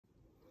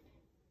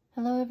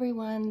Hello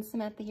everyone,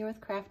 Samantha here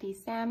with Crafty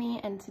Sammy,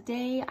 and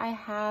today I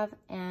have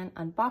an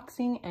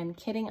unboxing and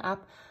kitting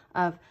up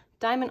of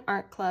Diamond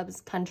Art Club's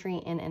Country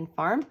Inn and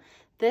Farm.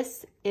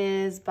 This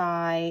is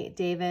by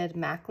David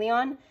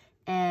MacLeod,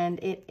 and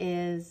it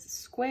is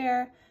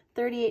square,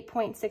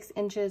 38.6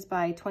 inches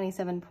by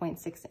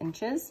 27.6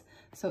 inches.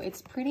 So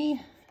it's pretty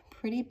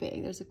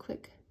big. There's a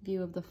quick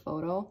view of the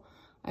photo.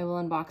 I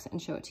will unbox it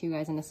and show it to you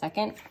guys in a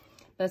second.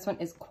 This one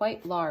is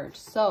quite large,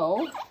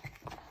 so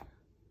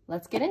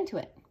let's get into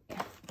it.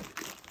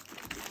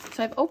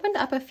 So I've opened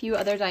up a few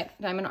other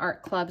Diamond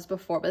Art Clubs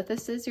before, but if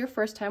this is your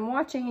first time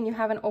watching and you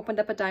haven't opened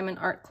up a Diamond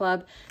Art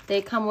Club, they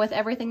come with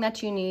everything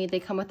that you need. They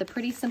come with a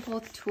pretty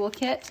simple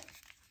toolkit.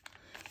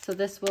 So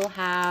this will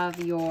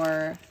have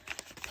your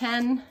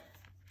pen.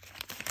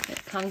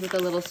 It comes with a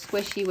little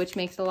squishy, which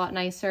makes it a lot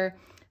nicer.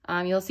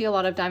 You'll see a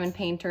lot of diamond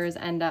painters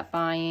end up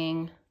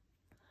buying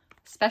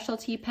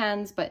specialty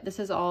pens, but this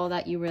is all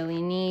that you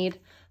really need.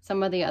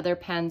 Some of the other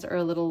pens are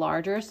a little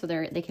larger, so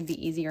they can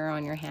be easier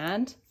on your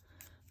hand.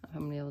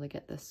 I'm gonna be able to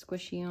get this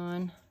squishy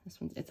on. This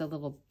one, it's a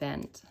little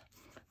bent.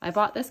 I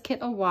bought this kit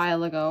a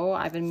while ago.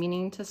 I've been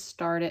meaning to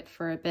start it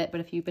for a bit,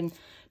 but if you've been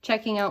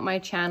checking out my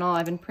channel,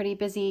 I've been pretty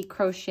busy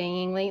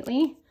crocheting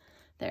lately.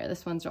 There,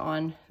 this one's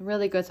on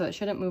really good, so it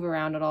shouldn't move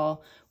around at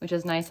all, which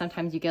is nice.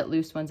 Sometimes you get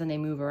loose ones and they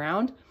move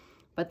around.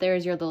 But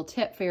there's your little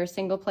tip for your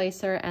single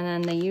placer, and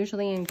then they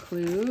usually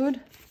include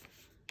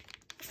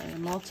a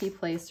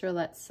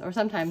multi-placer. Or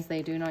sometimes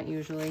they do, not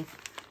usually.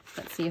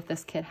 Let's see if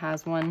this kit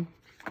has one.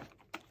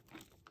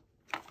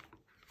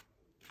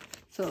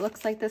 So it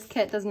looks like this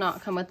kit does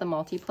not come with a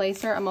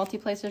multi-placer. A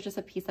multi-placer is just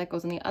a piece that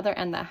goes on the other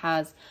end that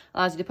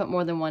allows you to put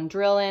more than one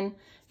drill in.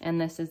 And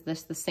this is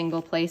the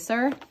single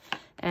placer.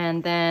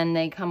 And then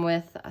they come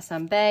with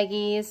some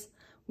baggies,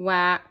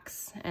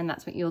 wax, and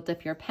that's what you'll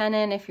dip your pen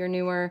in if you're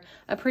newer.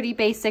 A pretty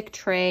basic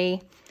tray.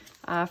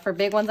 For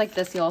big ones like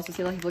this, you'll also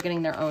see a lot of people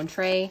getting their own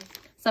tray.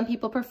 Some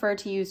people prefer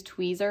to use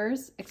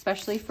tweezers,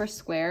 especially for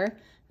square.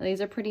 These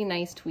are pretty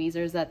nice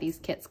tweezers that these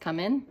kits come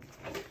in.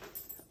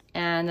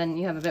 And then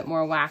you have a bit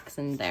more wax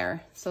in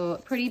there. So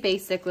pretty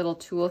basic little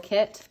tool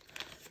kit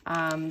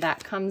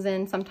that comes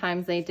in.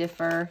 Sometimes they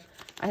differ,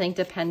 I think,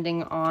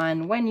 depending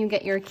on when you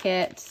get your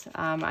kit.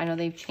 I know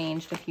they've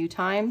changed a few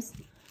times.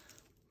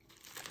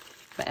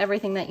 But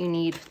everything that you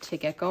need to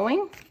get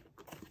going.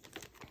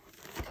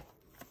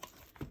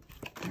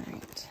 All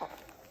right.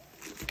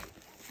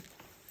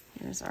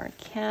 Here's our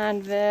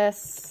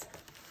canvas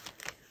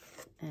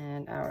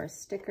and our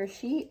sticker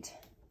sheet.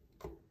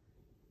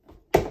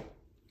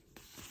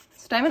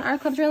 Diamond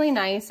Art Club's really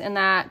nice in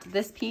that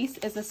this piece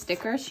is a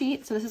sticker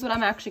sheet. So this is what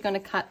I'm actually going to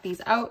cut these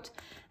out,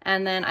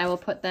 and then I will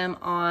put them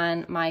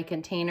on my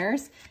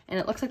containers. And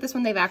it looks like this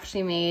one, they've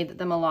actually made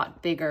them a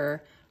lot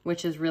bigger,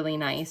 which is really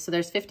nice. So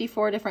there's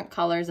 54 different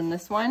colors in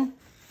this one.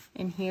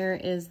 And here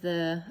is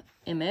the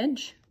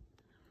image.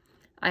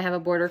 I have a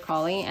border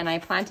collie, and I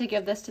plan to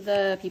give this to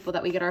the people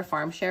that we get our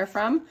farm share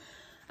from.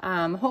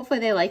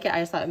 Hopefully they like it. I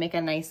just thought it would make a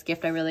nice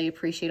gift. I really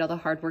appreciate all the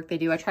hard work they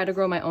do. I try to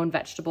grow my own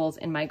vegetables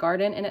in my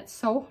garden, and it's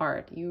so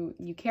hard. You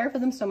care for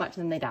them so much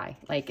and then they die.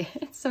 Like,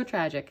 it's so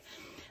tragic.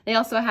 They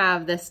also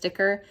have this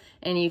sticker,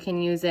 and you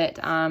can use it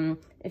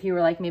if you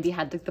were like maybe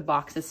had the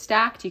boxes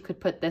stacked. You could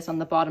put this on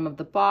the bottom of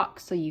the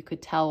box so you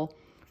could tell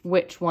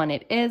which one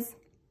it is.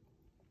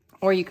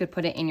 Or you could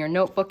put it in your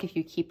notebook if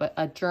you keep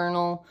a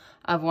journal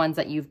of ones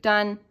that you've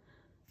done.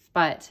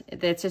 But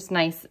it's just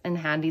nice and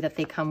handy that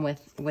they come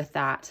with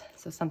that.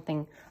 So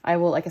something I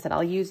will, like I said,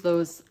 I'll use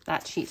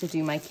that sheet to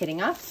do my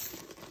kitting up.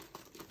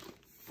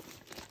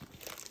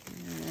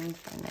 And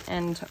find the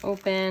end to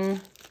open.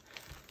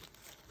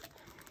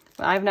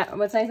 But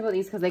what's nice about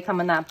these, because they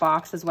come in that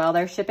box as well.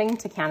 Their shipping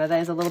to Canada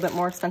is a little bit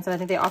more expensive. I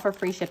think they offer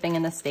free shipping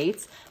in the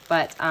States,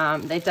 but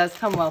it does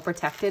come well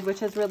protected,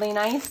 which is really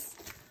nice.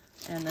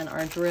 And then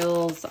our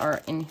drills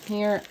are in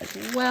here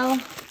as well.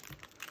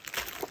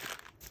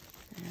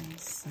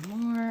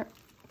 Some more.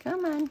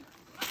 Come on.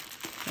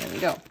 There we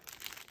go.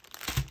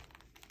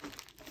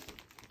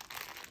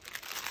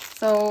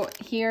 So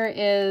here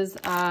is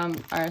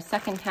our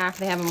second tack.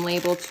 They have them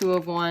labeled 2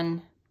 of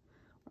 1.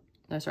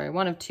 No, sorry,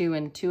 1 of 2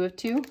 and 2 of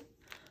 2.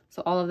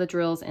 So all of the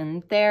drills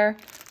in there.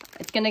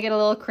 It's going to get a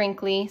little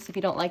crinkly, so if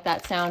you don't like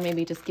that sound,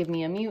 maybe just give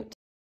me a mute.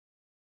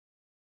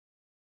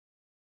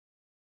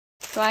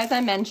 So as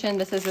I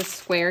mentioned, this is a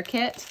square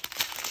kit.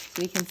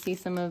 So you can see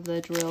some of the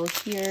drills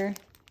here.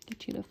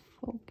 Get you to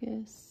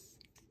focus.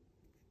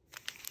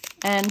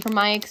 And from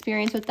my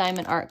experience with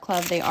Diamond Art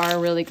Club, they are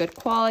really good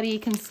quality,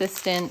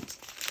 consistent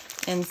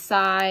in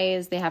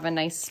size. They have a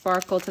nice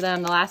sparkle to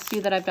them. The last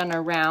few that I've done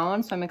are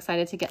round, so I'm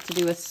excited to get to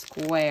do a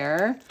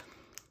square.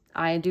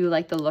 I do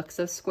like the looks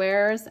of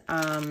squares.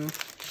 I'm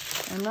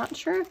not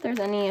sure if there's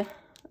any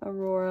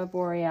Aurora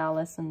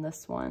Borealis in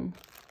this one.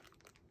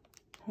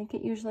 I think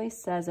it usually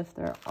says if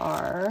there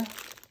are.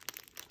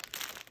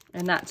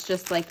 And that's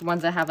just like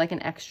ones that have like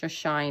an extra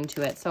shine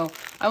to it. So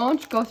I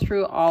won't go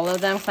through all of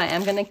them because I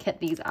am going to kit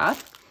these up.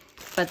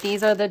 But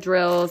these are the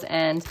drills.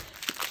 And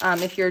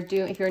if you're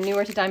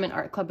newer to Diamond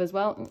Art Club as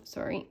well, oops,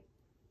 sorry,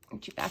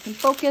 get you back in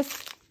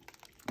focus.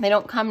 They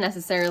don't come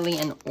necessarily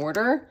in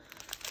order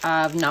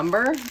of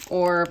number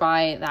or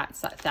by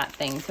that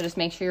thing. So just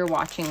make sure you're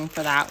watching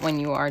for that when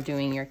you are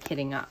doing your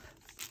kitting up.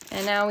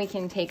 And now we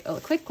can take a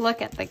quick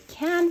look at the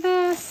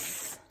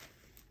canvas.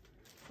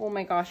 Oh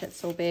my gosh, it's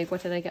so big.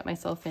 What did I get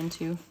myself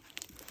into?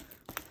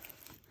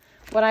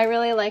 What I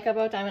really like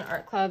about Diamond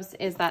Art Clubs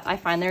is that I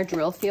find their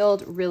drill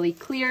field really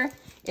clear.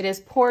 It is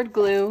poured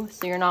glue,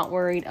 so you're not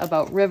worried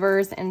about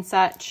rivers and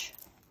such.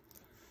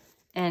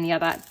 And yeah,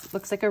 that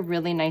looks like a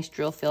really nice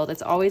drill field.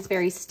 It's always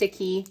very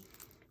sticky,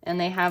 and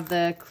they have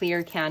the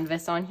clear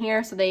canvas on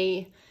here. So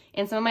they,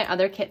 and some of my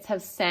other kits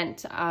have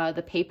sent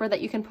the paper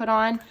that you can put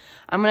on.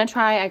 I'm gonna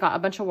try, I got a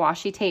bunch of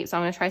washi tape, so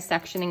I'm gonna try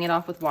sectioning it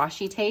off with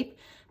washi tape,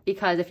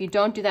 because if you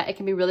don't do that, it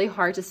can be really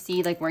hard to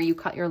see like where you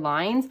cut your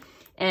lines.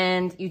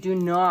 And you do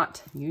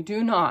not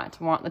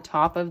want the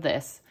top of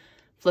this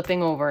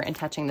flipping over and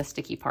touching the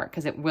sticky part,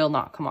 because it will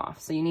not come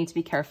off. So you need to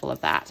be careful of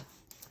that.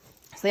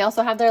 So they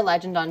also have their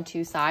legend on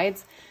 2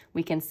 sides.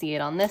 We can see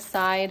it on this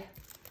side.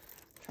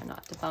 Try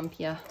not to bump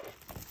you.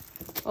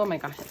 Oh my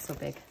gosh, it's so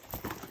big.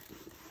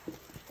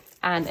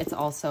 And it's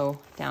also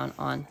down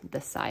on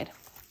this side.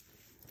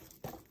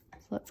 So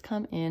let's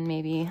come in,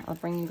 maybe I'll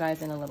bring you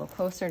guys in a little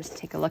closer, just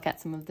take a look at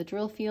some of the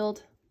drill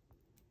field.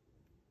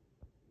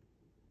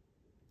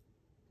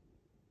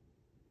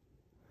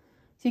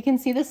 So you can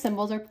see the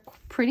symbols are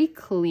pretty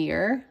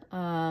clear.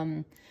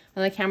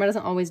 And the camera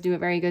doesn't always do it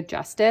very good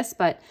justice,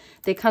 but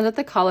they come with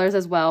the colors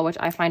as well, which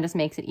I find just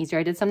makes it easier.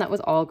 I did some that was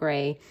all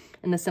gray,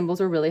 and the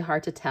symbols were really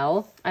hard to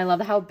tell. I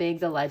love how big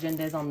the legend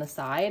is on the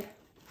side.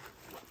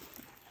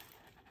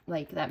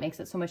 Like, that makes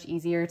it so much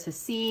easier to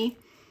see.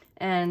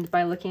 And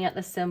by looking at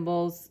the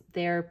symbols,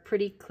 they're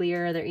pretty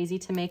clear. They're easy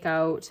to make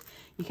out.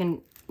 You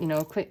can, you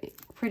know,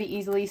 pretty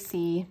easily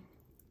see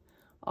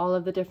all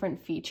of the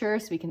different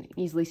features. So we can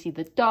easily see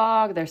the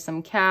dog. There's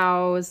some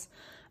cows.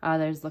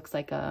 There's looks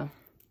like a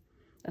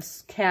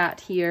cat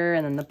here,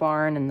 and then the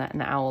barn, and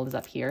the owl is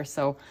up here.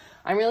 So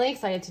I'm really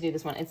excited to do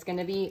this one. It's going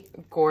to be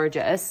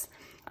gorgeous.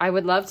 I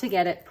would love to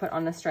get it put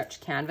on the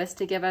stretch canvas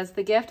to give as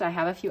the gift. I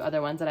have a few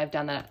other ones that I've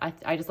done that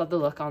I just love the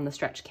look on the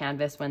stretch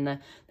canvas when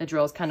the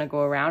drills kind of go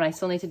around. I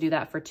still need to do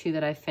that for 2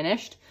 that I've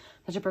finished.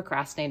 Such a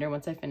procrastinator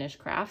once I finish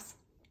crafts.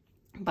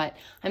 But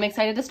I'm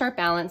excited to start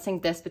balancing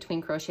this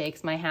between crochet,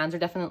 because my hands are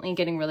definitely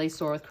getting really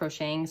sore with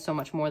crocheting, so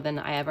much more than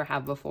I ever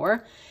have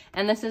before.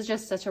 And this is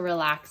just such a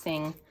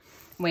relaxing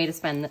way to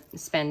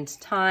spend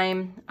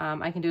time.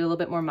 I can do it a little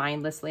bit more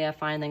mindlessly, I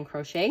find, than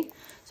crochet.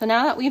 So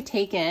now that we've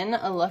taken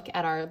a look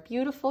at our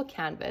beautiful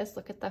canvas,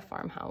 look at the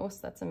farmhouse.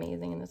 That's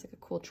amazing. And there's like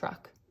a cool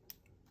truck.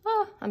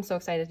 Oh, I'm so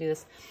excited to do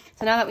this.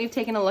 So now that we've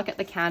taken a look at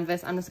the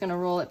canvas, I'm just going to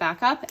roll it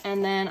back up,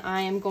 and then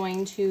I am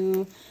going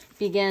to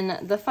begin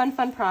the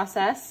fun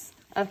process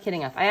of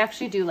kitting up. I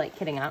actually do like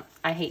kitting up.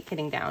 I hate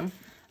kitting down.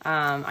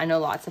 I know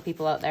lots of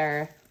people out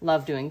there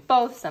love doing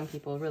both. Some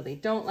people really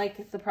don't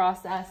like the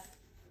process.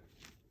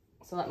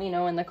 So let me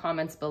know in the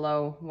comments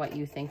below what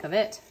you think of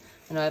it.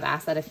 I know I've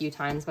asked that a few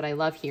times, but I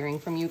love hearing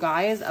from you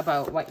guys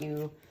about what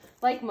you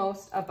like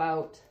most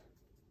about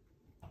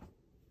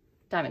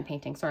diamond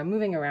painting. So I'm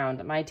moving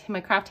around. My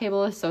craft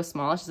table is so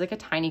small. It's just like a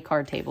tiny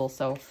card table.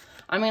 So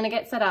I'm going to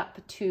get set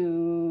up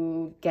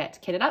to get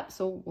kitted up.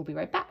 So we'll be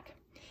right back.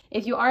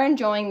 If you are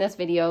enjoying this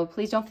video,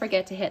 please don't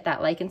forget to hit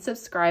that like and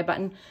subscribe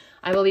button.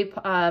 I will be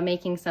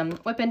making some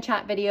whip and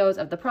chat videos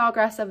of the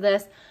progress of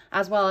this,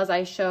 as well as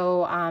I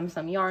show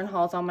some yarn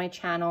hauls on my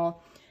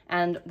channel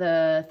and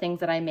the things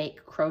that I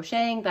make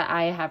crocheting that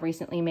I have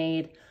recently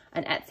made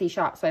an Etsy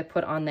shop, so I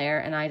put on there.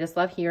 And I just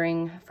love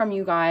hearing from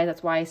you guys.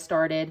 That's why I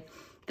started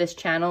this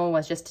channel,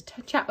 was just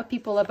to chat with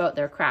people about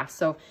their crafts.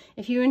 So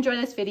if you enjoy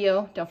this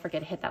video, don't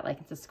forget to hit that like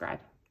and subscribe.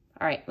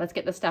 All right, let's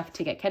get the stuff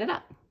to get kitted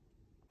up.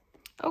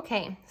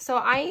 Okay, so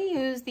I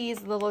use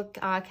these little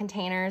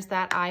containers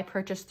that I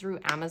purchased through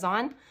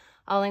Amazon.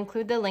 I'll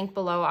include the link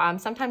below.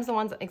 Sometimes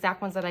the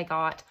exact ones that I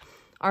got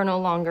are no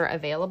longer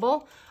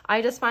available.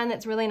 I just find that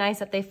it's really nice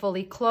that they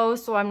fully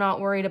close, so I'm not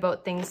worried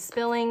about things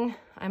spilling.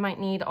 I might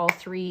need all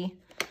 3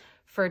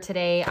 for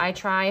today. I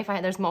try, if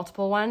there's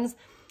multiple ones,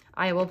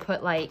 I will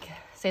put, like,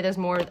 say there's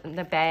more in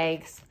the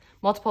bags,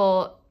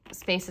 multiple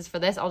spaces for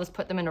this, I'll just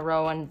put them in a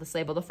row and just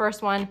label the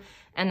first one,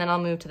 and then I'll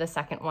move to the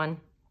second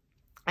one.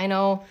 I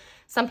know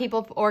some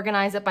people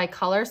organize it by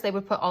color, so they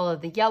would put all of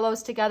the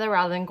yellows together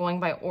rather than going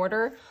by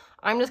order.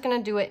 I'm just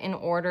gonna do it in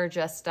order,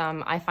 just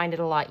I find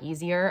it a lot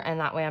easier, and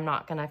that way I'm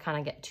not gonna kind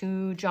of get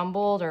too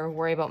jumbled or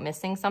worry about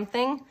missing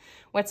something.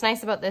 What's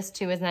nice about this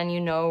too is then you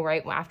know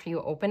right after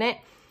you open it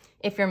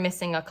if you're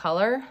missing a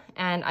color,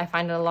 and I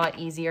find it a lot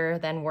easier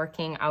than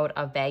working out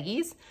of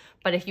baggies.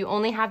 But if you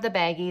only have the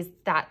baggies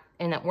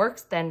and it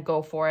works, then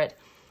go for it.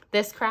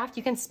 This craft,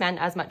 you can spend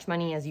as much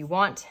money as you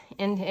want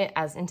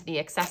into the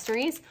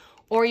accessories,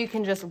 or you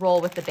can just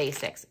roll with the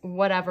basics,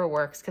 whatever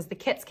works, because the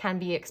kits can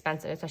be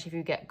expensive, especially if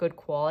you get good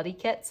quality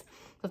kits.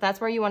 So if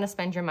that's where you want to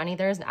spend your money,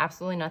 there's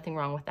absolutely nothing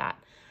wrong with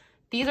that.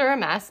 These are a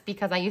mess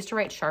because I used to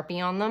write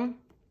Sharpie on them,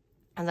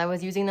 as I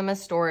was using them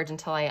as storage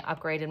until I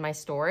upgraded my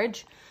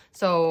storage.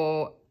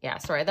 So yeah,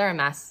 sorry, they're a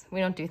mess. We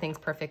don't do things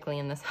perfectly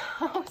in this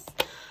house.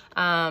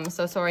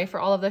 So sorry for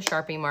all of the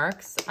Sharpie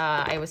marks.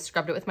 I was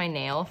scrubbed it with my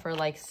nail for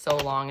like so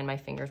long and my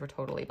fingers were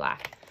totally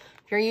black.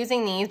 If you're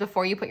using these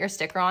before you put your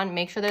sticker on,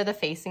 make sure they're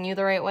facing you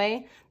the right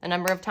way. The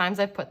number of times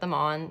I've put them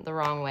on the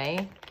wrong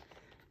way,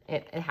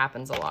 it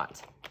happens a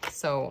lot.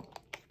 So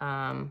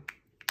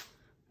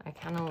I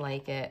kind of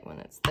like it when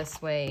it's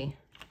this way.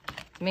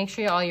 Make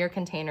sure all your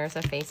containers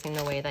are facing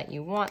the way that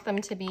you want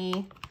them to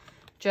be,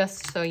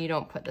 just so you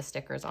don't put the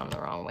stickers on the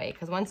wrong way.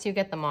 Because once you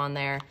get them on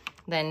there,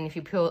 then if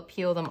you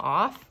peel them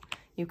off,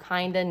 you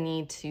kind of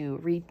need to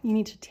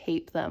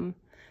tape them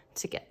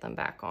to get them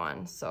back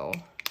on. So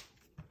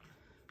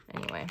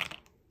anyway,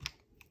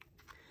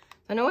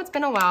 I know it's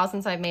been a while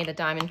since I've made a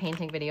diamond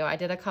painting video. I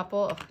did a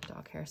couple, oh,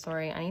 dog hair,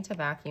 sorry. I need to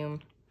vacuum.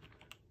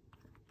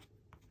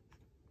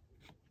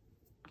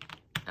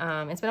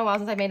 It's been a while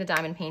since I made a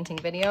diamond painting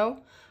video.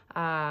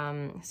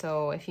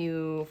 So if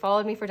you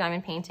followed me for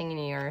diamond painting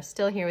and you're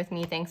still here with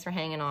me, thanks for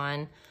hanging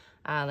on.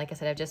 Like I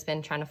said, I've just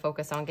been trying to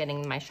focus on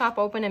getting my shop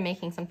open and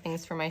making some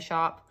things for my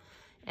shop.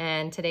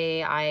 And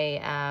today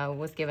I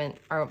was given,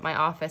 or my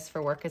office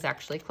for work is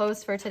actually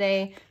closed for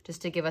today,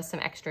 just to give us some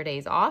extra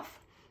days off,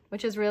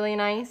 which is really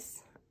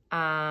nice.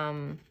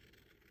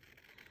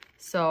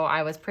 So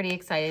I was pretty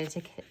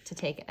excited to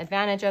take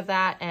advantage of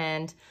that.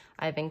 And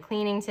I've been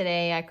cleaning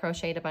today. I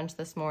crocheted a bunch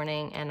this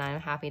morning and I'm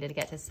happy to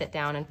get to sit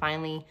down and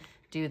finally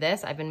do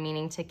this. I've been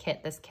meaning to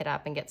kit this kit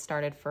up and get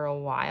started for a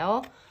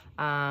while.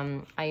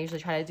 I usually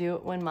try to do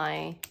it when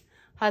my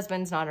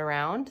husband's not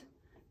around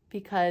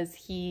because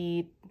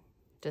he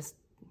just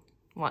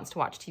wants to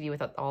watch TV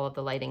without all of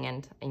the lighting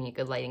and I need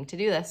good lighting to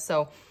do this.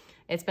 So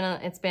it's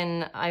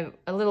been a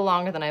little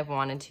longer than I've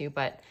wanted to,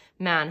 but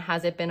man,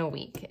 has it been a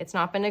week. It's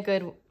not been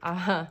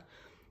a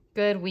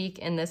good week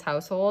in this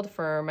household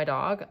for my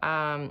dog.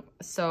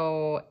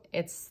 So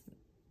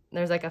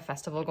there's like a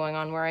festival going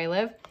on where I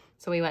live.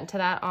 So we went to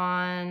that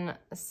on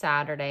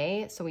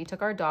Saturday. So we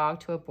took our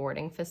dog to a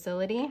boarding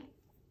facility.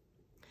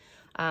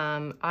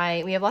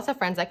 We have lots of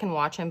friends that can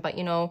watch him, but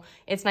you know,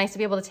 it's nice to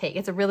be able to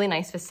it's a really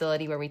nice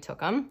facility where we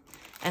took him,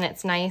 and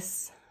it's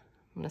nice.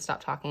 I'm gonna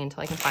stop talking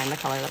until I can find the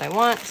color that I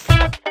want.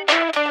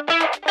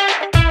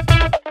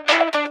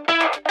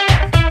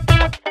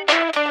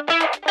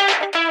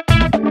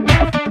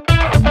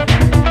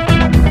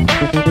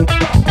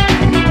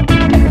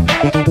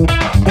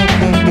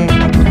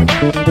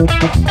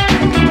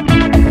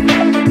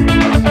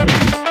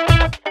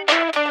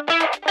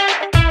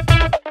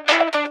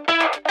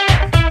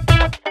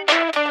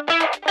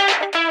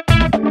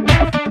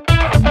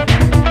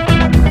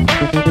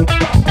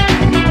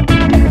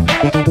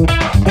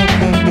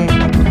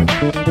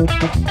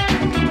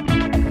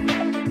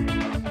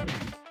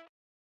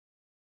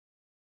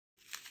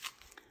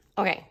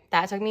 Okay,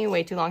 that took me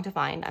way too long to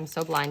find. I'm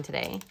so blind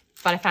today.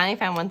 But I finally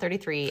found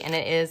 133, and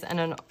it is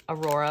an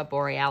Aurora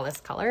Borealis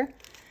color.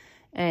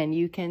 And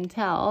you can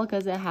tell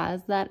because it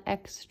has that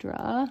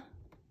extra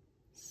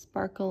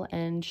sparkle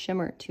and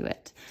shimmer to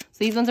it.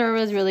 So these ones are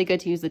really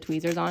good to use the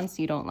tweezers on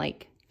so you don't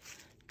like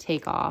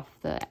take off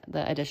the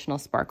additional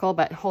sparkle.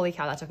 But holy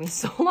cow, that took me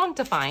so long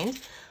to find.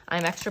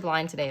 I'm extra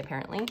blind today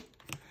apparently.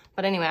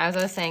 But anyway, as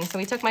I was saying, so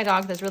we took my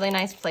dog to this really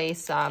nice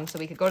place so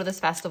we could go to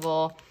this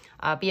festival,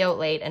 be out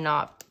late and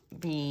not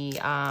be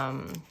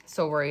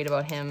so worried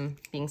about him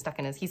being stuck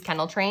in he's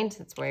kennel trained.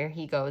 It's where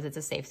he goes. It's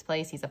a safe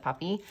place. He's a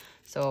puppy.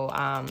 So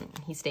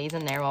he stays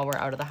in there while we're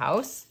out of the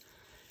house.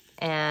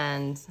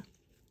 And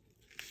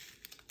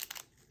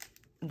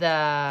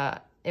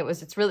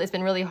it's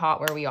been really hot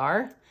where we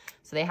are.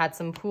 So they had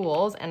some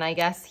pools and I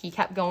guess he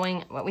kept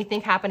going. What we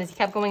think happened is he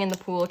kept going in the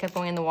pool, kept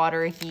going in the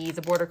water. He's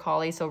a border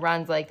collie, so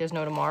runs like there's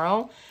no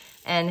tomorrow.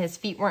 And his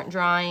feet weren't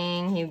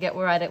drying. He would get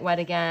wet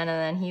again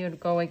and then he would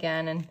go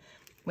again, and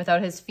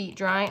without his feet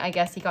drying, I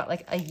guess he got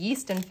like a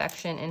yeast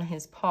infection in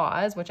his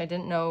paws, which I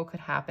didn't know could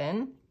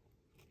happen.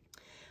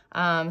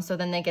 So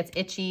then they gets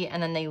itchy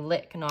and then they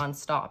lick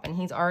nonstop. And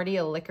he's already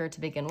a licker to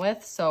begin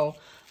with. So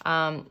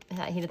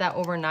he did that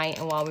overnight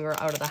and while we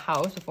were out of the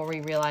house before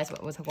we realized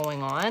what was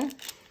going on.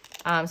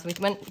 So we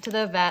went to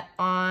the vet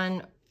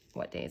on,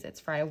 what day is it? It's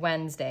Friday,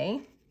 Wednesday.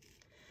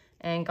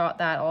 And got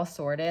that all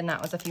sorted. And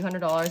that was a few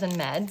 $100s in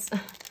meds.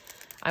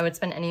 I would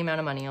spend any amount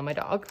of money on my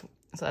dog.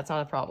 So that's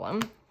not a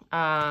problem.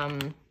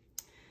 And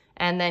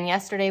then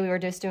yesterday we were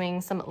just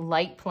doing some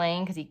light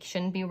playing because he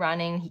shouldn't be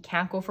running. He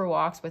can't go for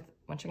walks with,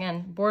 once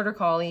again, border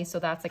collie. So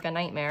that's like a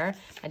nightmare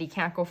that he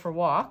can't go for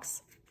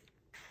walks.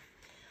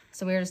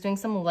 So we were just doing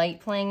some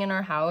light playing in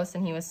our house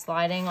and he was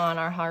sliding on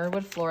our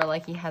hardwood floor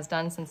like he has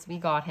done since we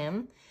got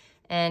him.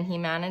 And he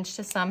managed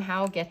to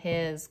somehow get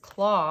his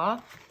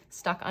claw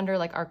stuck under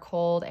like our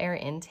cold air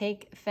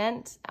intake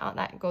vent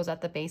that goes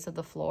at the base of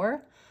the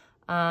floor.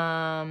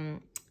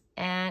 And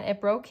it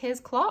broke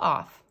his claw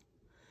off.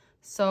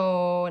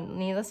 So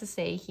needless to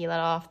say, he let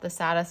off the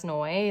saddest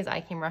noise.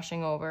 I came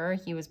rushing over.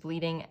 He was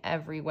bleeding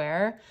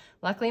everywhere.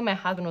 Luckily, my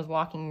husband was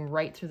walking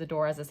right through the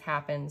door as this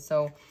happened.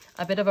 So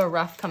a bit of a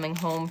rough coming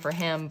home for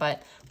him,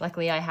 but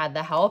luckily I had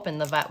the help and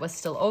the vet was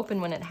still open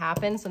when it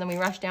happened. So then we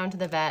rushed down to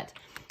the vet.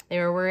 They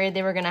were worried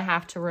they were gonna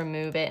have to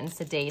remove it and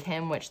sedate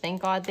him, which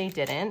thank God they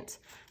didn't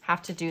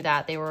have to do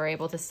that. They were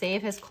able to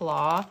save his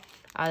claw.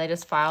 They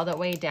just filed it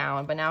way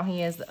down, but now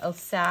he is a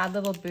sad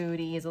little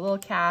booty. He's a little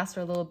cast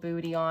or a little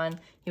booty on.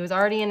 He was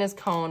already in his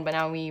cone, but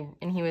now he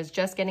was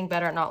just getting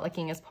better at not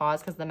licking his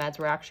paws because the meds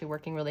were actually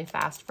working really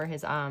fast for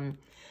his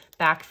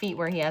back feet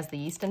where he has the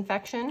yeast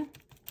infection.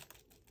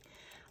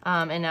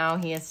 And now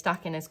he is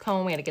stuck in his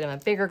cone. We had to get him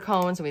a bigger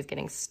cone, so he's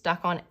getting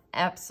stuck on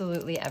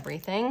absolutely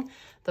everything.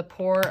 The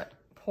poor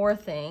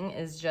thing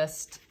is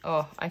just,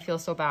 oh, I feel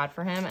so bad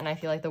for him, and I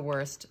feel like the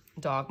worst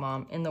dog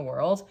mom in the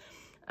world.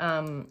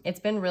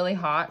 It's been really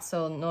hot,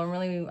 so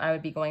normally I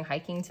would be going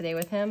hiking today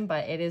with him,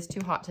 but it is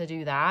too hot to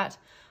do that.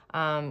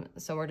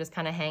 So we're just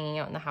kind of hanging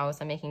out in the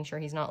house. I'm making sure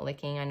he's not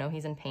licking. I know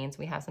he's in pain, so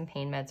we have some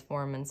pain meds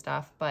for him and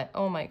stuff, but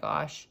oh my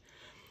gosh.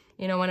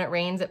 You know, when it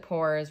rains, it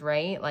pours,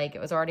 right? Like,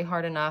 it was already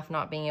hard enough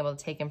not being able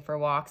to take him for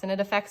walks, and it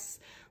affects,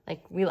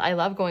 like, I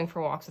love going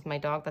for walks with my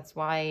dog. That's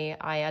why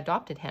I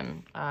adopted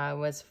him,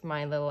 was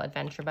my little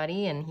adventure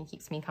buddy, and he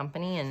keeps me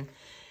company. And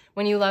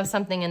when you love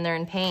something and they're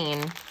in pain,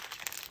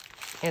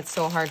 it's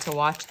so hard to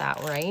watch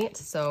that, right?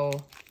 So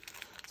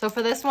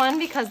for this one,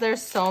 because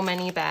there's so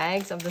many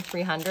bags of the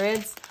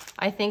 300s,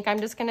 I think I'm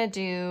just gonna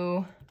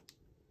do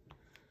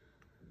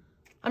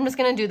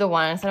the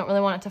one, so I don't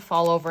really want it to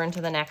fall over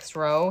into the next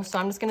row. So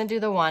I'm just gonna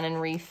do the one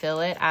and refill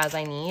it as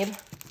I need.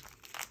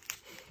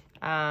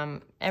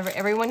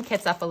 Everyone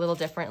kits up a little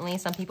differently.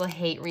 Some people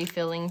hate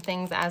refilling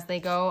things as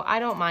they go. I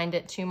don't mind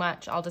it too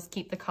much. I'll just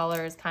keep the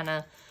colors kind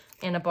of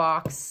in a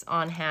box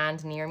on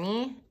hand near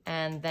me,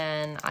 and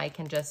then I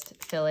can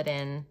just fill it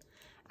in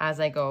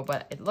as I go.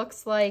 But it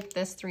looks like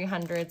this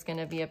 300 is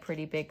gonna be a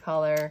pretty big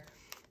color.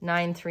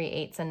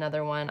 938's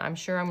another one. I'm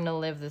sure I'm gonna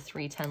live the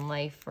 310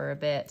 life for a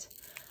bit.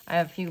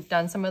 If you've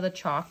done some of the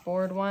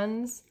chalkboard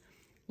ones,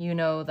 you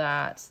know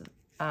that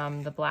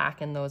the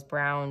black and those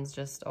browns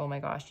just, oh my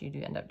gosh, you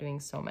do end up doing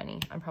so many.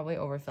 I'm probably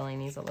overfilling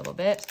these a little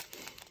bit.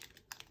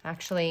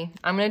 Actually,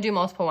 I'm going to do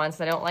multiple ones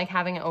because I don't like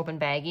having an open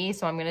baggie.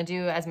 So I'm going to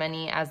do as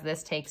many as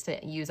this takes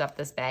to use up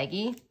this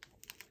baggie.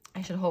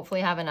 I should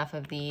hopefully have enough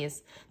of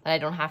these that I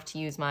don't have to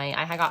use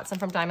I got some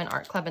from Diamond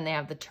Art Club, and they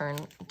have the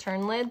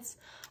turn lids.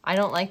 I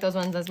don't like those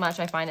ones as much.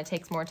 I find it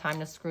takes more time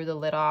to screw the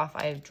lid off.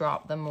 I've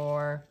dropped them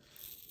more.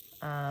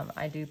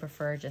 I do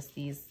prefer just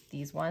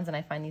these ones, and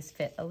I find these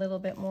fit a little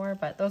bit more,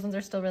 but those ones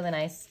are still really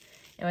nice.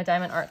 And with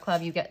Diamond Art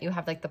Club, you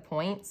have like the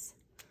points.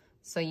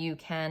 So you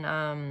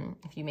can,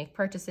 if you make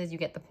purchases, you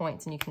get the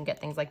points, and you can get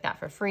things like that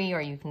for free, or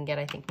you can get,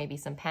 I think, maybe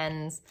some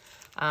pens.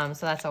 So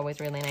that's always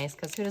really nice,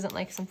 because who doesn't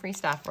like some free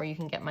stuff? Or you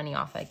can get money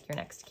off like your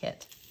next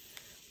kit.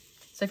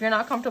 So if you're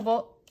not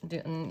comfortable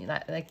doing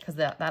that, like, because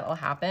that'll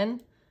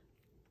happen,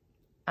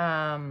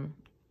 then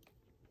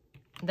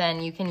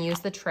you can use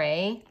the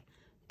tray.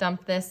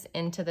 Dump this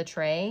into the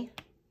tray,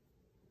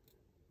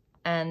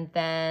 and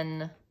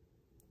then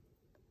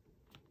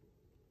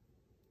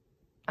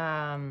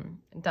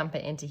dump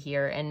it into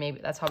here, and maybe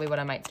that's probably what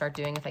I might start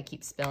doing if I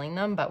keep spilling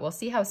them, but we'll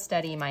see how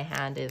steady my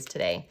hand is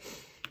today.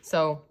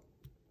 So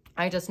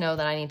I just know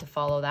that I need to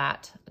follow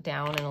that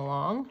down and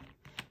along.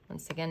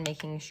 Once again,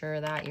 making sure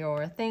that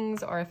your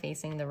things are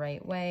facing the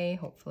right way.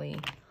 Hopefully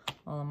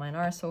all of mine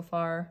are so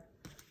far.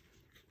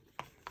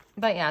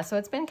 But yeah, so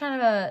it's been kind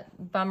of a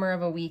bummer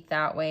of a week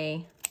that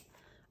way.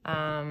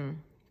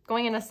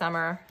 Going into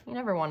summer, you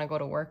never want to go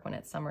to work when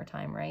it's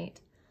summertime, right?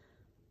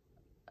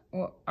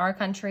 Well, our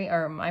country,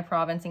 or my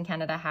province in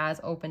Canada,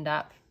 has opened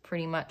up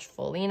pretty much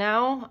fully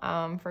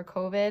now for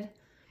COVID,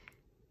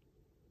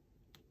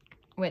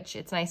 which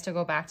it's nice to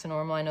go back to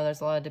normal. I know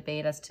there's a lot of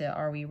debate as to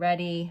are we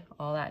ready,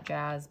 all that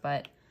jazz,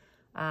 but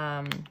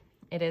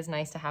it is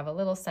nice to have a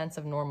little sense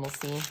of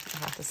normalcy, I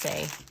have to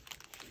say,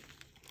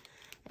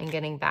 and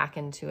getting back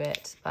into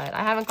it. But I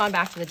haven't gone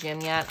back to the gym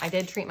yet. I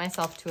did treat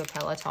myself to a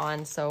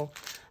Peloton, so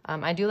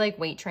I do like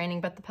weight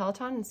training, but the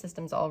Peloton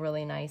system's all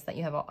really nice that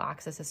you have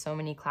access to so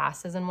many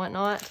classes and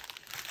whatnot.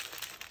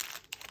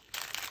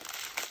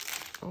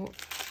 Oh,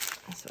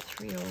 so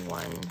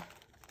 301.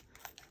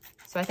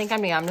 So I think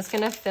I'm just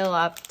gonna fill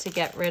up to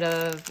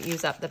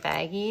use up the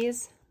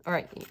baggies, or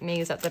I may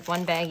use up the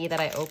one baggie that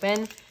I open,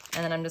 and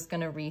then I'm just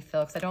gonna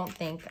refill, because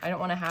I don't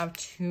want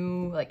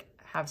to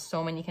have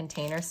so many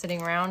containers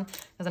sitting around,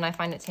 because then I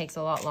find it takes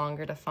a lot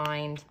longer to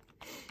find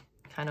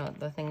kind of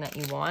the thing that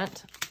you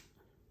want.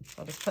 So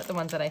I'll just put the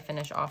ones that I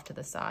finish off to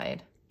the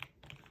side.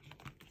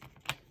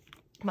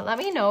 But let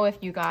me know if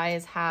you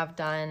guys have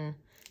done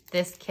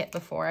this kit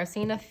before. I've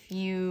seen a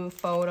few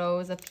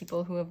photos of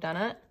people who have done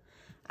it,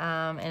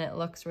 and it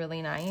looks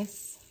really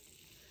nice.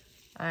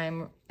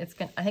 I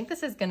think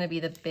this is gonna be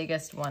the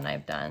biggest one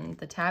I've done.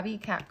 The Tabby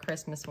Cat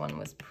Christmas one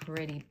was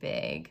pretty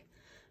big,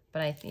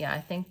 but I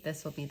think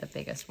this will be the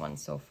biggest one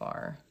so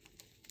far.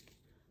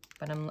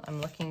 But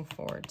I'm looking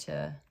forward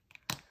to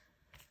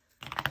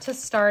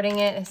starting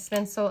it. It's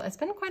been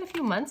quite a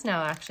few months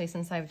now, actually,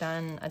 since I've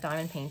done a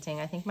diamond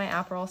painting. I think my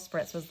Aperol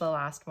Spritz was the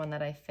last one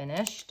that I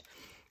finished,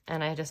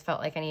 and I just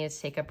felt like I needed to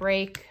take a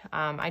break.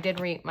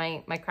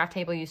 My craft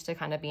table used to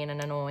kind of be in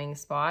an annoying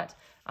spot,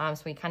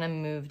 So we kind of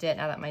moved it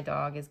now that my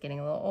dog is getting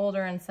a little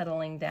older and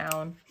settling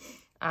down.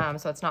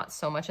 So it's not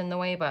so much in the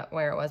way, but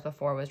where it was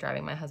before was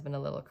driving my husband a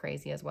little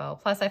crazy as well.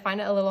 Plus I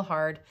find it a little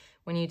hard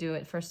when you do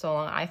it for so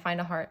long. I find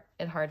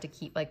it hard to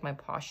keep like my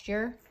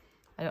posture.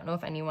 I don't know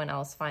if anyone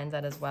else finds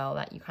that as well,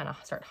 that you kind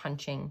of start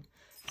hunching.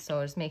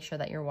 So just make sure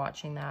that you're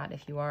watching that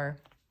if you are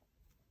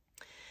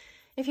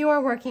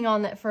working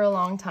on it for a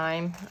long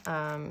time.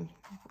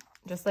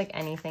 Just like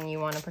anything, you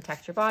want to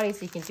protect your body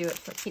so you can do it,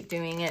 keep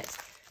doing it,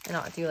 and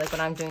not do like what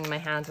I'm doing in my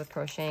hands with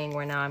crocheting,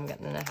 where now I'm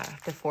gonna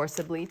have to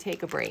forcibly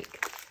take a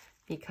break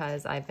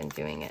because I've been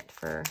doing it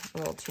for a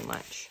little too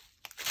much.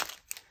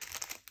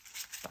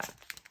 But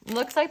it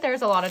looks like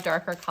there's a lot of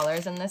darker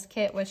colors in this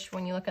kit, which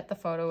when you look at the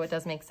photo, it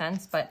does make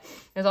sense, but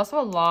there's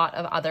also a lot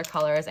of other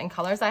colors and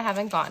colors I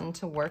haven't gotten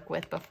to work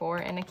with before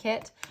in a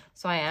kit.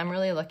 So I am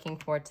really looking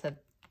forward to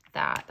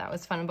that. That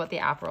was fun about the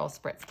Aperol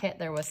Spritz kit.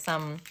 There was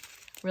some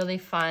really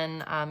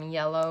fun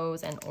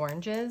yellows and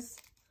oranges.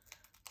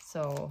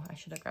 So I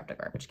should have grabbed a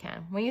garbage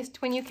can. When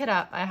you kit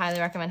up, I highly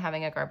recommend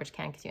having a garbage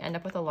can because you end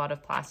up with a lot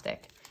of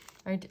plastic.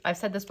 I've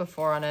said this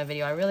before on a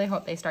video. I really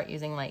hope they start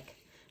using like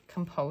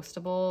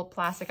compostable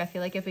plastic. I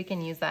feel like if we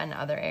can use that in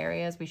other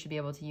areas, we should be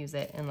able to use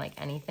it in like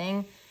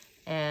anything.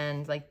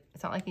 And like,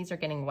 it's not like these are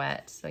getting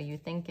wet. So you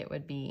think it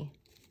would be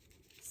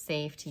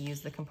safe to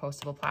use the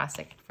compostable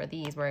plastic for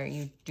these, where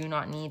you do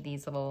not need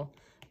these little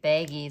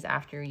baggies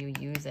after you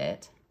use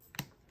it.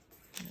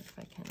 If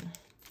I can,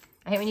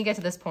 I hate when you get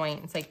to this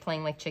point, it's like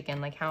playing like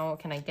chicken. Like, how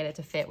can I get it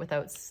to fit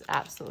without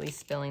absolutely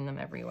spilling them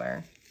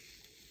everywhere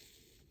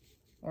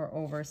or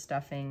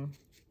overstuffing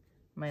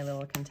my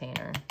little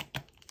container?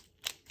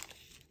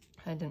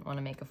 I didn't want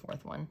to make a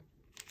fourth one,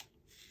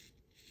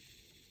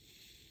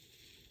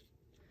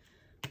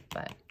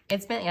 but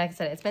it's been, like I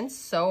said, it's been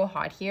so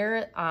hot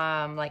here,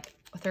 like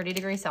 30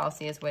 degrees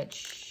Celsius,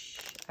 which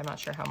I'm not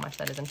sure how much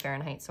that is in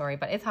Fahrenheit, sorry,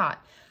 but it's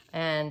hot.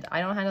 And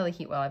I don't handle the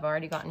heat well. I've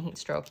already gotten heat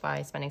stroke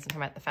by spending some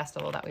time at the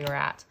festival that we were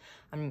at.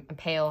 I'm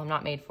pale, I'm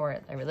not made for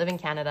it. I live in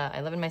Canada.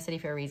 I live in my city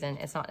for a reason.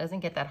 It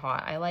doesn't get that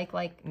hot. I like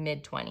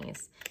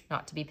mid-20s,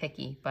 not to be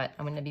picky, but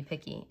I'm gonna be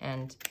picky.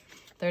 And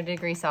 30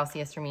 degrees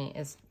Celsius for me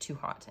is too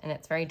hot. And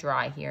it's very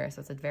dry here,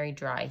 so it's a very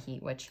dry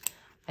heat, which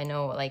I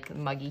know like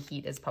muggy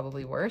heat is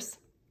probably worse.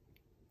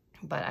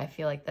 But I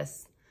feel like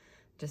this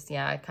just,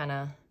 yeah,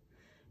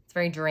 it's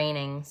very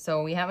draining.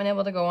 So we haven't been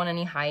able to go on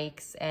any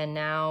hikes, and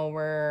now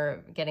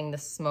we're getting the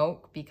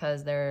smoke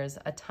because there's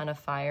a ton of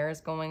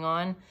fires going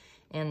on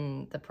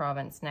in the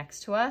province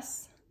next to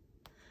us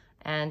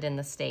and in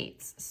the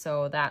States.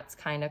 So that's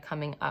kind of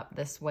coming up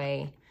this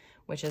way,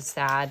 which is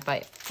sad.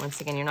 But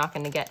once again, you're not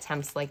going to get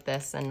temps like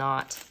this and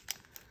not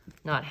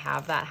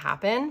have that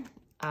happen.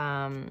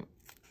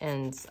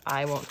 And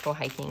I won't go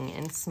hiking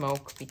in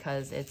smoke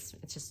because it's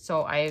just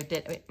so,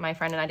 my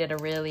friend and I did a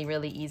really,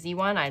 really easy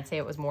one. I'd say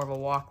it was more of a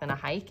walk than a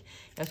hike.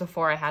 It was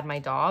before I had my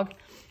dog.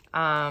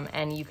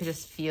 And you could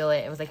just feel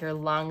it. It was like your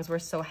lungs were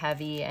so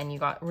heavy and you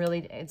got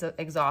really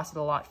exhausted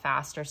a lot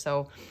faster.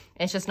 So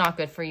it's just not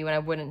good for you. And I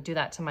wouldn't do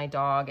that to my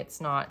dog.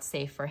 It's not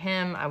safe for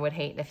him. I would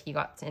hate if he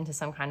got into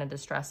some kind of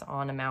distress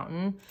on a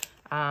mountain.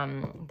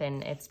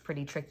 Then it's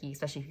pretty tricky,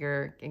 especially if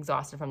you're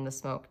exhausted from the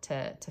smoke,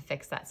 to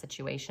fix that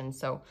situation.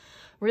 So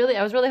really,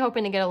 I was really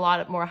hoping to get a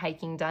lot more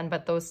hiking done,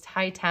 but those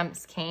high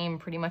temps came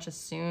pretty much as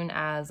soon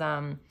as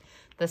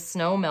the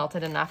snow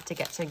melted enough to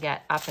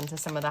get up into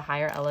some of the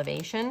higher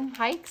elevation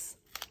hikes.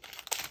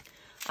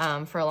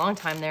 For a long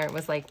time there, it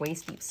was like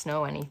waist deep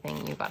snow,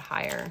 anything you got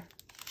higher.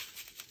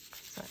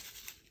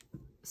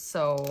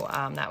 So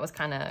that was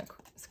kind of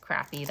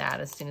crappy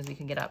that as soon as we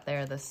could get up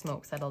there, the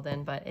smoke settled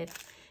in, but it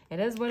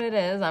is what it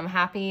is. I'm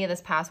happy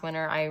this past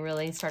winter, I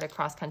really started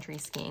cross-country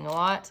skiing a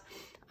lot.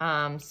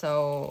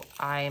 So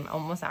I'm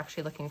almost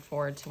actually looking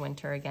forward to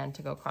winter again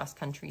to go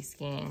cross-country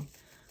skiing.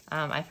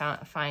 I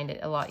find it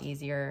a lot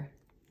easier.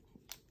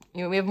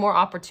 You know, we have more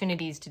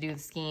opportunities to do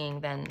skiing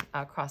than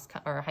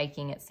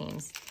hiking, it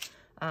seems.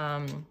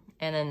 And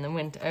then the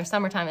winter or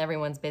summertime,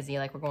 everyone's busy.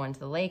 Like, we're going to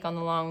the lake on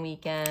the long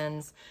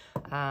weekends.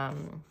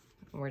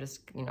 We're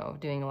just, you know,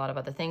 doing a lot of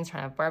other things,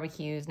 trying to have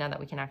barbecues now that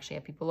we can actually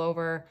have people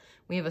over.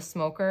 We have a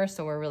smoker,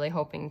 so we're really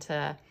hoping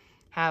to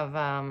have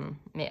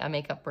a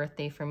makeup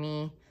birthday for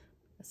me,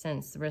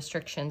 since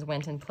restrictions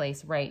went in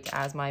place right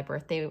as my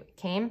birthday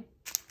came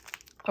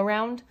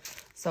around.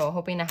 So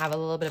hoping to have a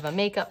little bit of a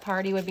makeup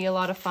party would be a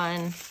lot of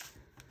fun.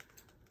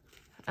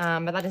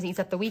 But that just eats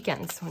up the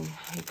weekends when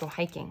we go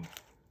hiking.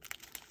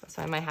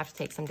 So I might have to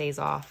take some days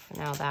off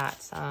now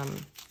that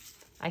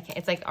I can't.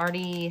 It's like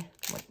already,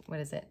 what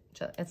is it?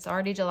 It's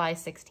already July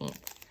 16th,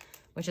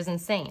 which is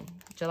insane.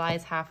 July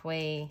is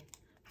halfway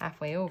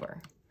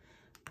over.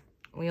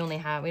 We don't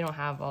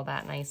have all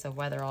that nice of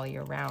weather all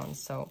year round.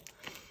 So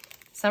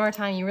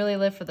summertime, you really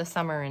live for the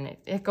summer, and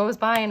it goes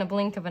by in a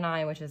blink of an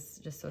eye, which is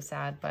just so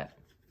sad. But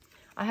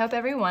I hope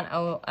everyone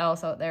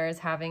else out there is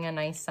having a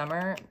nice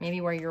summer.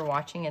 Maybe where you're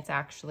watching, it's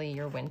actually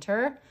your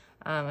winter.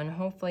 And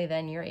hopefully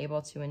then you're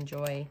able to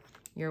enjoy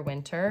your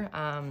winter.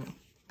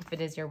 If it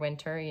is your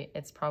winter,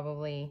 it's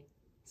probably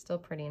still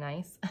pretty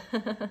nice.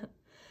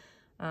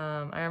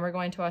 I remember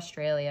going to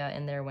Australia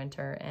in their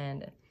winter,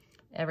 and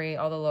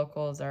all the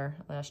locals or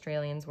the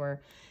Australians were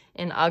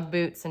in Ugg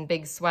boots and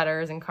big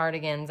sweaters and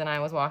cardigans, and I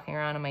was walking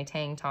around in my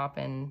tank top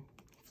and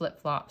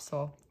flip-flops.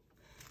 So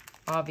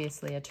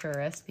obviously a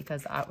tourist,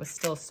 because it was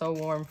still so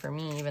warm for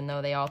me, even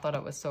though they all thought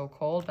it was so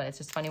cold. But it's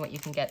just funny what you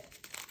get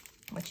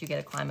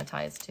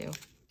acclimatized to.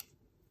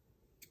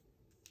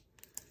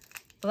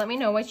 But let me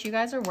know what you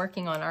guys are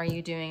working on. Are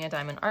you doing a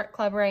Diamond Art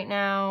Club right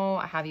now?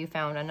 Have you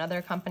found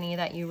another company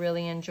that you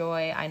really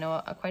enjoy? I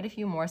know quite a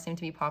few more seem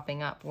to be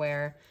popping up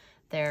where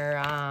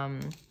they're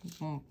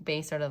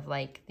based sort of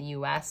like the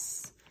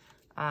US,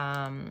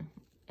 and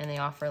they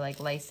offer like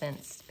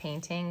licensed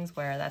paintings,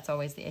 where that's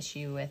always the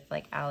issue with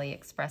like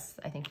AliExpress.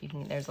 I think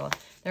there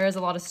is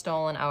a lot of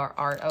stolen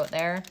art out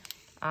there.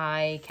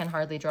 I can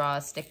hardly draw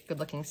a good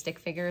looking stick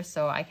figure,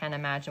 so I can't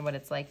imagine what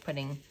it's like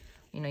putting,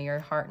 you know, your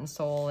heart and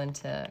soul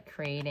into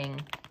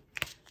creating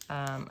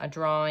a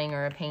drawing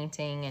or a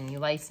painting, and you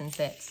license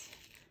it,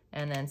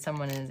 and then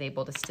someone is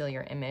able to steal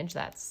your image.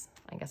 That's,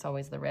 I guess,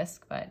 always the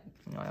risk, but,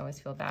 you know, I always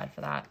feel bad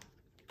for that.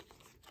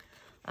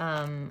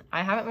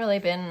 I haven't really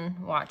been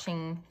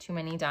watching too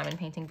many diamond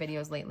painting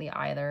videos lately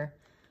either,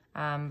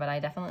 but I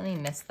definitely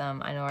miss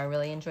them. I know I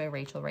really enjoy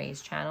Rachel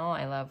Ray's channel.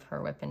 I love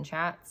her whip-in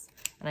chats,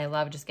 and I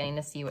love just getting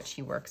to see what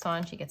she works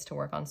on. She gets to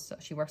work on,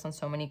 she works on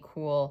so many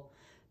cool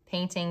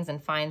paintings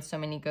and finds so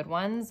many good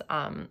ones.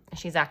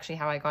 She's actually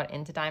how I got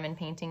into diamond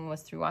painting,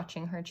 was through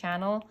watching her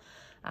channel.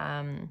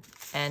 And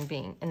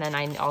then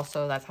I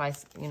also, that's how I,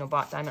 you know,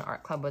 bought Diamond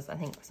Art Club, was I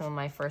think some of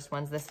my first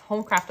ones. This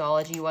Home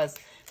Craftology was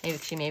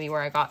maybe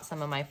where I got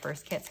some of my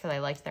first kits, because I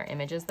liked their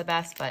images the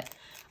best. But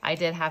I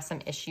did have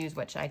some issues,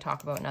 which I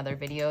talk about in other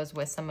videos,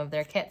 with some of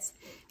their kits.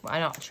 I'm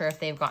not sure if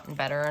they've gotten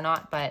better or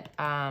not, but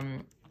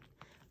I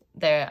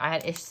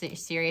had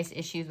serious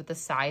issues with the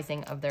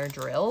sizing of their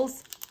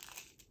drills.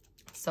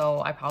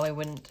 So I probably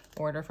wouldn't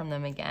order from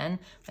them again.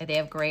 Like, they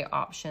have great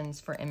options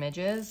for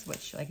images,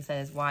 which, like I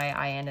said, is why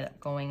I ended up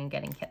going and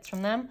getting kits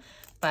from them.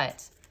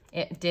 But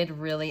it did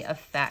really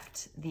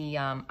affect the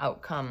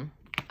outcome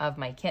of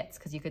my kits,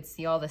 because you could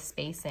see all the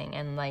spacing,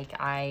 and like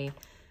I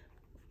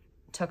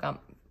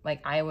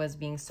was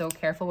being so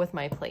careful with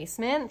my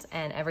placement,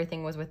 and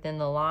everything was within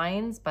the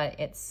lines, but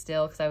it's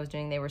still, because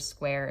they were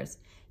squares,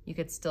 you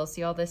could still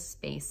see all this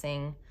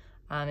spacing.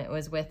 It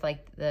was with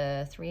like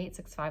the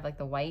 3865, like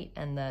the white,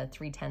 and the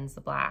 310s,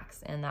 the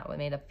blacks, and that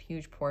made up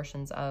huge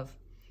portions of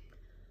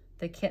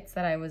the kits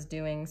that I was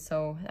doing.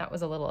 So that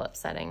was a little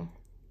upsetting.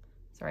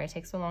 Sorry, it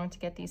takes so long to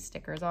get these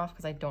stickers off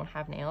because I don't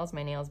have nails.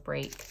 My nails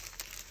break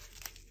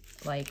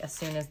like as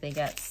soon as they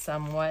get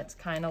somewhat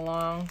kind of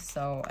long,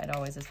 so it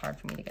always is hard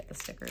for me to get the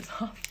stickers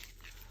off.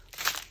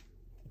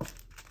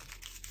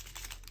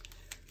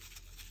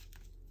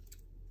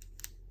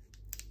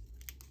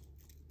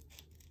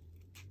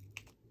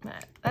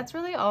 That's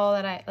really all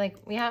that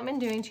we haven't been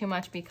doing too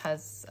much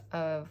because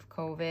of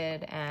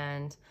COVID,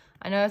 and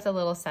I know it's a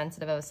little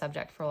sensitive of a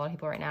subject for a lot of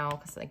people right now,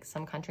 because like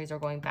some countries are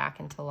going back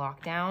into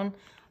lockdown.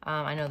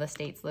 I know the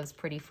States lives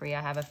pretty free.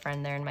 I have a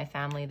friend there and my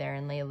family there,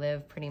 and they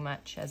live pretty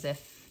much as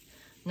if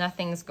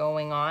nothing's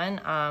going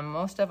on.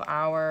 Most of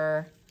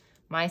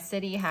my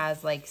city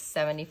has like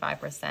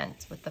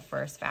 75% with the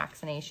first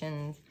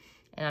vaccinations,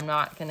 and I'm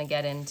not going to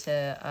get into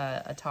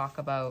a talk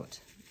about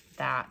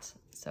that,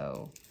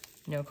 so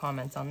no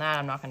comments on that.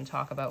 I'm not going to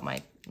talk about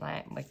I'm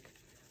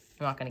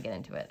not going to get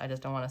into it. I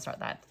just don't want to start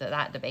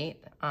that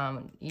debate.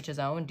 Each his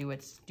own, do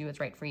what's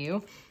right for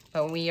you.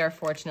 But we are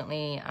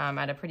fortunately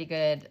at a pretty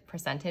good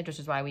percentage, which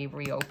is why we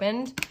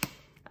reopened.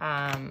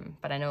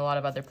 But I know a lot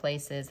of other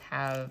places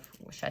have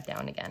shut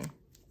down again.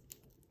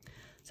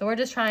 So I'm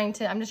just trying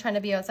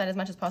to be outside as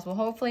much as possible.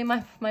 Hopefully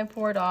my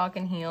poor dog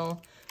can heal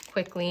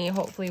quickly.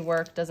 Hopefully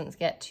work doesn't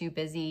get too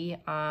busy.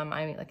 Like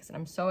I said,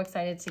 I'm so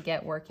excited to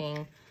get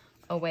working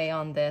away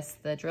on this.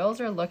 The drills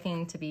are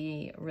looking to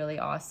be really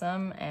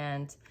awesome,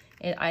 and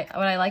what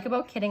I like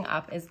about kitting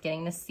up is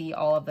getting to see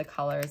all of the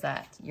colors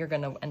that you're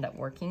going to end up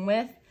working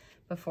with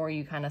before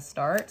you kind of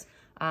start.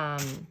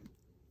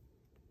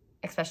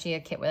 Especially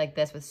a kit like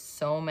this with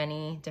so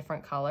many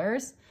different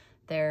colors.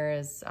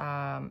 There's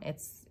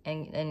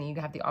and you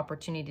have the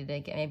opportunity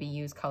to maybe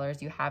use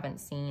colors you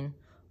haven't seen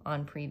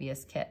on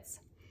previous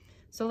kits.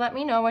 So let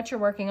me know what you're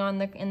working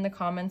on in the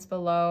comments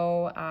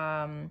below.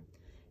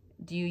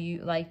 Do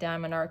you like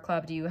Diamond Art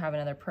Club? Do you have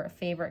another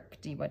favorite?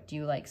 What do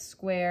you like,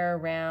 square,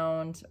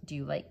 round? Do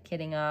you like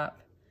kitting up?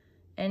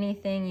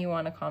 Anything you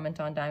want to comment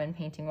on diamond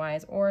painting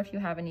wise, or if you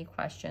have any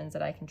questions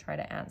that I can try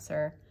to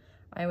answer,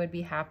 I would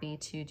be happy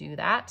to do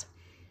that.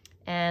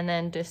 And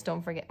then just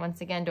don't forget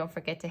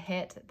to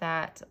hit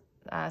that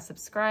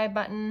subscribe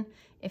button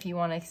if you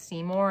want to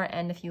see more,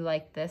 and if you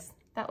like this,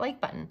 that like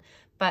button.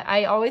 But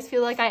I always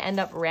feel like I end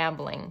up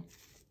rambling.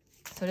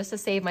 So just to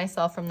save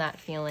myself from that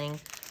feeling,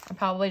 I'm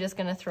probably just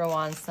going to throw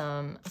on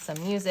some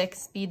music,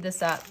 speed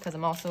this up, because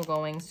I'm also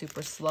going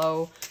super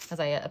slow, because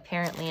I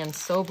apparently am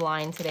so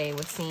blind today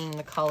with seeing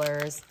the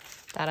colors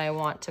that I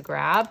want to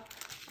grab.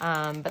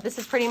 But this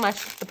is pretty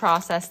much the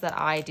process that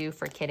I do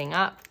for kitting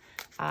up.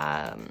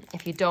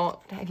 If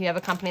you have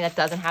a company that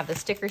doesn't have the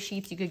sticker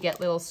sheets, you could get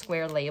little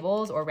square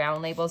labels or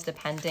round labels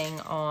depending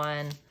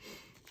on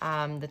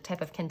the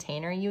type of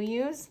container you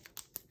use.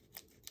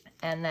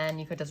 And then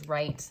you could just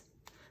write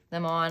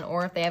them on,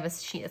 or if they have a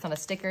sheet that's on a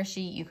sticker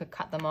sheet, you could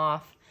cut them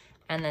off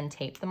and then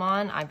tape them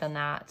on. I've done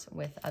that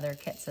with other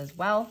kits as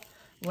well.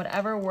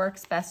 Whatever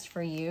works best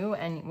for you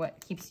and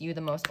what keeps you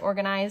the most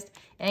organized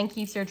and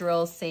keeps your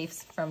drills safe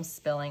from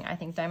spilling. I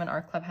think Diamond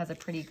Art Club has a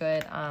pretty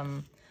good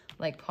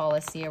like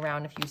policy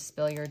around if you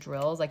spill your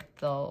drills, like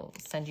they'll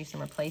send you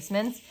some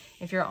replacements.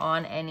 If you're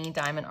on any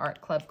Diamond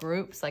Art Club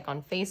groups, like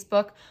on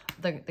Facebook,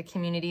 the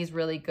community is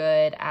really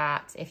good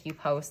at, if you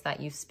post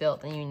that you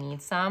spilt and you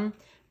need some,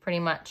 pretty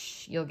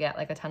much you'll get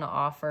like a ton of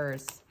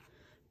offers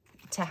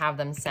to have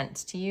them sent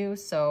to you.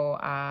 So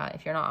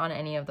if you're not on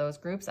any of those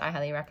groups, I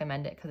highly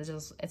recommend it,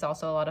 because it's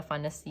also a lot of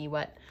fun to see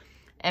what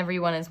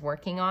everyone is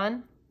working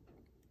on.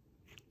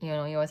 You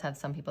know, you always have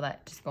some people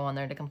that just go on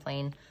there to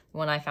complain. The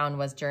one I found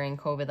was during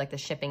COVID, like the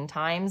shipping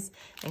times,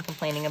 and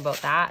complaining about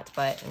that.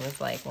 But it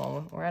was like,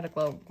 well, we're at a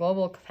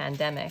global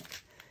pandemic.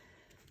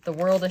 The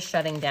world is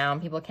shutting down.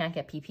 People can't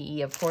get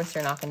PPE. Of course,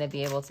 you're not going to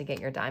be able to get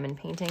your diamond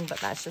painting, but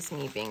that's just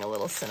me being a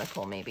little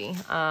cynical maybe.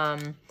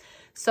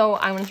 So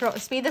I'm going to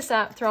speed this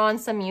up, throw on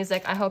some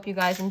music. I hope you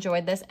guys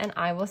enjoyed this, and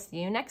I will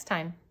see you next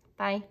time.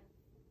 Bye.